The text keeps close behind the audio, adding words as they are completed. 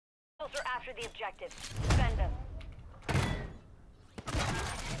Are after the objective. Defend them.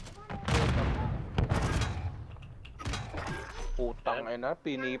 Putang ina,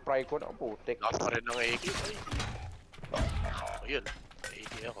 pinipry ko na putik. Lakas pa rin ng AK. Ayun,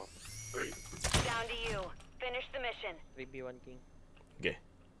 AK ako. Down to you. Finish the mission. 3v1 king. Okay.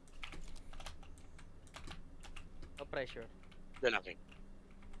 No pressure. Lalaki.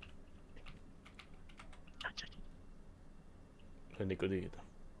 Hindi ko dito.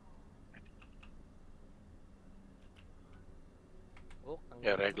 Oh,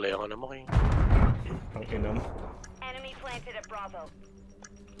 Kaya regla ako na mo king. Ang ina mo. Enemy planted at Bravo.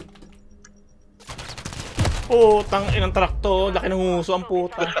 Putang inang trakto. Laki ng huso ang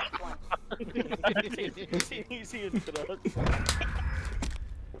puta. Sinisi yung truck.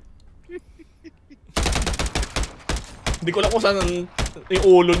 Hindi ko alam kung saan yung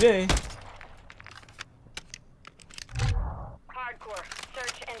ulo niya eh. Hardcore.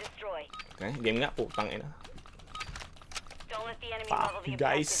 Search and destroy. Okay, game nga, putang ina. Don't let the enemy Fuck, level the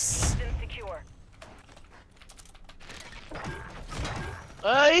guys. objective. Keep them secure.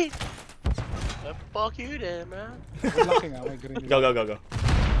 Ay! Fuck you then, man. Laki nga, may green. Go, go, go, go.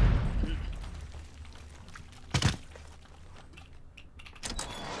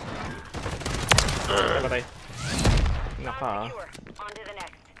 Patay. Naka. Secure. On to the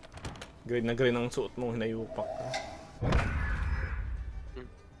next. Green na green ang suot mo, hinayupak ka.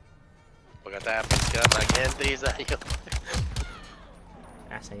 Pagkatapos ka, mag-entry sa'yo.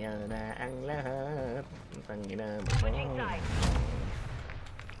 Asaya na ang lahat. Tangina mo. Switching sides.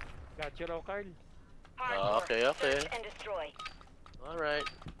 Got you raw, Carl. Hardcore. Okay, okay. Search and destroy. Alright.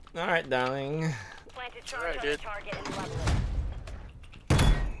 Alright, darling. Plant a Alright, charge on the dude. target and level it.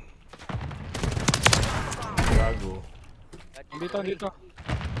 Gago. Dito.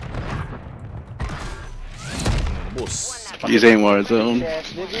 Ubos. He's in Warzone.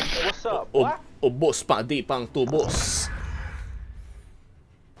 What's up? What? Ubos pa, di pang tubos.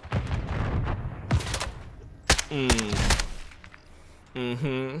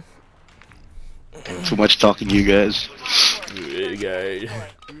 Too much talking, you guys. Good guys.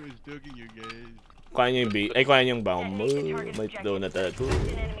 Kaya niyo yung B. Ay, kaya niyo yung bomb. May donut ako.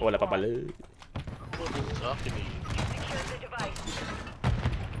 Wala pa pala. Talk to me. Secure the device.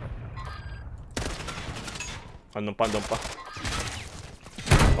 Anong pa, anong pa?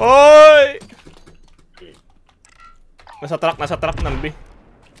 Oy! Nasa truck ng B.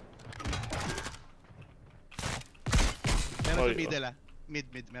 Meron Oy, sa middle ah. Mid,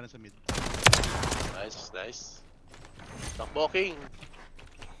 meron sa mid. Nice, nice. Takbo king.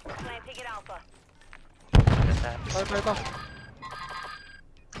 Planting at Alpha. Pagkatapos. Ito.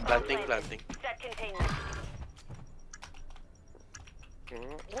 Planting. Set containment.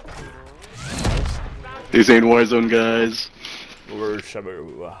 This ain't Warzone, guys. We're shabber.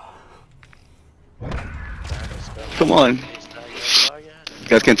 Come on. You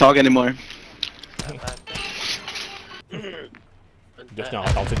guys can't talk anymore. Diyos,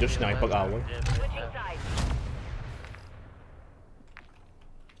 nakakatawa si Diyos, nakipag-away. Switching sides.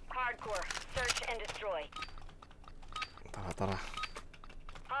 Hardcore. Search and destroy. Tara.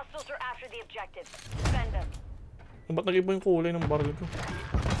 Hostiles are after the objective. Defend them. Ba't nag-iba yung kulay ng baril ko?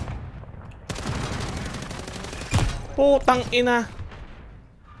 Putang ina!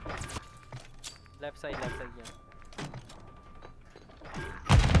 Left side yan.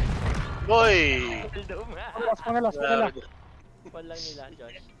 Boy! Pangalas. Wala nila,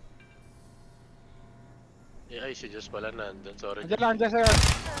 Josh. Ay, si Diyos pala nandun. Sorry. Andiyan sa'yo.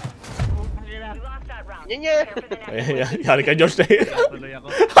 We lost that round. Nye! Prepare for the next Ay, one. yari ka, Josh. Tuloy ako.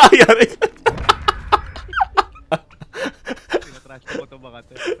 Yari ka. Tinatrash ko ito baka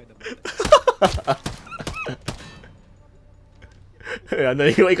ito. Ayan,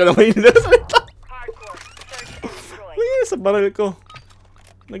 ikaw naman yung nalasalita. Hardcore. Search and destroy. Ay, sa baril ko.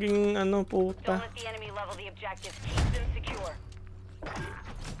 Naging ano, Don't puta. let the enemy level the objective. Keep them secure.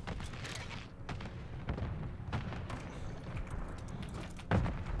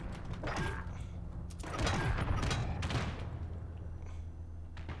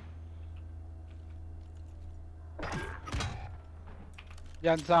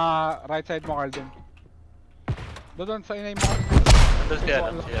 Yan sa right side mo, Carl, dun. Doon sa inay mo. Andun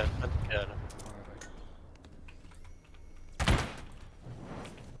kaya na. Siya. Kaya na.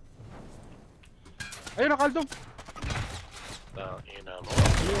 Ayun na, Carl, dun. Ina mo.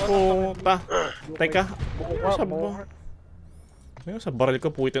 Puta. Teka. Ayun, sa baril ko,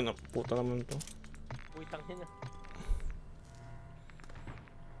 puta naman to. Puwitang yun ah.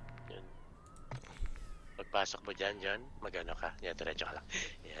 Yan. Pagpasok mo dyan, magano ka. Yan, diretso ka lang.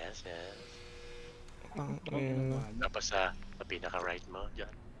 Yes. Ang ina. Tapos sa pinaka-right mo, dyan.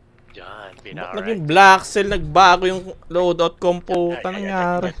 Diyan, Ba't pinaka naging black cell, nagbago yung loadout compo? Anong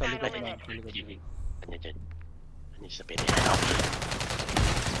nangyari? Sa likod lang. Sa likod. Ano dyan? Ano yung sa pinaka?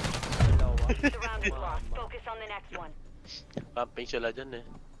 Dalawa. The round is lost. Focus on the next one. Pumping sila dyan eh.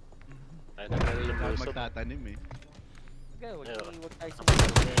 Ay, Dahil nagkalumusok. magtatanim eh. Okay, wag Ayun. tayo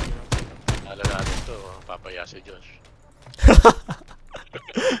sumunod. Lalo natin to, papaya si Josh.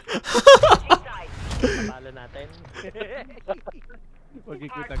 Switching sides. Patalo natin.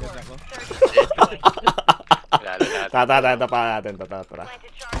 Mag-ikot agad ako. Lalo natin. Tata pa natin, tata. Plant a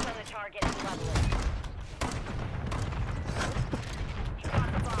charge on the target and level it. Drop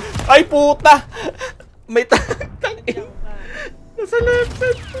the bomb. Ay, puta! May tangin. Nasa left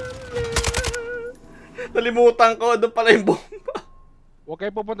side pala. Nalimutan ko, doon pala yung bomba. Huwag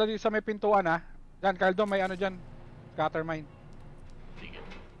kayo pupunta dito sa may pintuan ha. Yan, Carldo, may ano dyan. Scatter mine. Sige.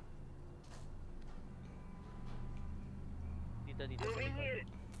 Dito sa likod.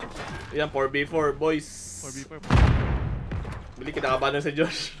 Yan, 4v4, boys. 4v4. Bili, kinakabahan sa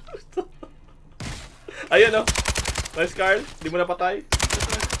Josh. Ayun, oh. Nice, Carl. Di mo napatay.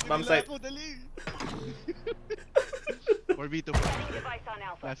 Bomb site. Ako, dali! 4v2, 4v2. Device on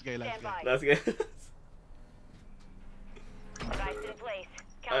Alpha. Last guy, last Stand guy. by. Last game. Device in place.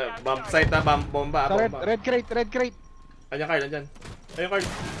 Ay, Countdown bomb started. site na, bomba. Sa red, Bomba. red crate, red crate. Ayan, Carl, andyan. Ayun, Carl.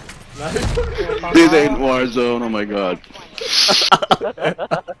 Nice. This ain't Warzone, oh my god.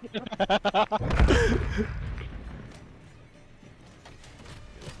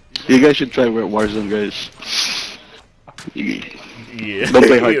 You guys should try Warzone, guys. Yeah. Don't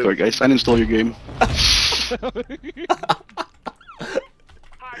play hardcore, guys. Uninstall your game.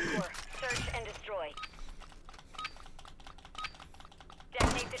 Hardcore. Search and destroy.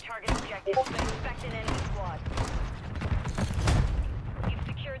 Detonate the target objective. Expect an enemy squad. You've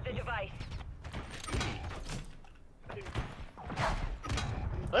secured the device.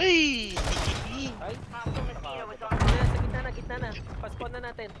 Ay! Ay, Hostile mosquito was on. Ayan, sa gitna na. Paspawn na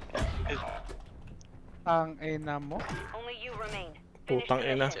natin. Ang ina mo. Only you remain. Finish Putang the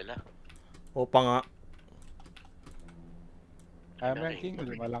ina. mission. Sila. Opa nga. Kaya mo yan, King.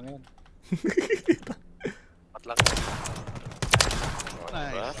 Lima lang yan. Patlang.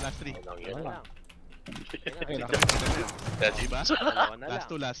 Nice, last 3. Ano yun? Wala lang. Okay lang. Diba? Dalawa na lang. Last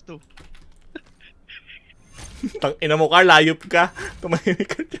 2, last 2. Tang ina mo, Carl. Layop ka. Tumahimik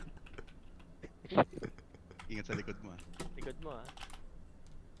ka dyan. Ingat sa likod mo ah. Likod mo ah.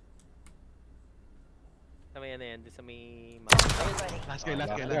 Sa may ano yan, doon sa may... Ready. Last guy,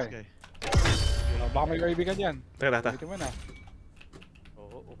 last guy, last last guy. guy. Baka may UAV ka dyan. Tara. Dito mo na.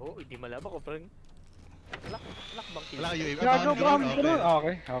 Oo, hindi malaba ko, friend. Wala bang kill? Wala ka UAV. Gago, Down, bomb. okay.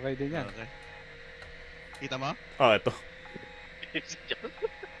 Okay, okay din yan. Okay. Kita mo? Oh, ito.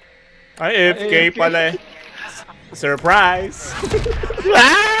 Ay, AFK pala eh. Surprise!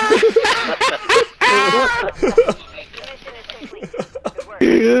 Mission is complete. Good work.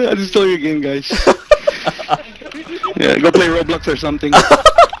 Yeah, uninstall your game, guys. Yeah, go play Roblox or something.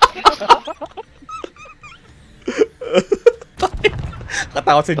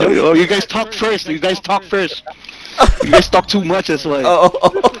 Katakot si Josh. Oh, you guys talk first. You guys talk first. You guys talk too much, that's why. Oo.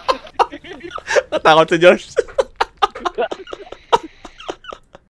 Katakot si Josh.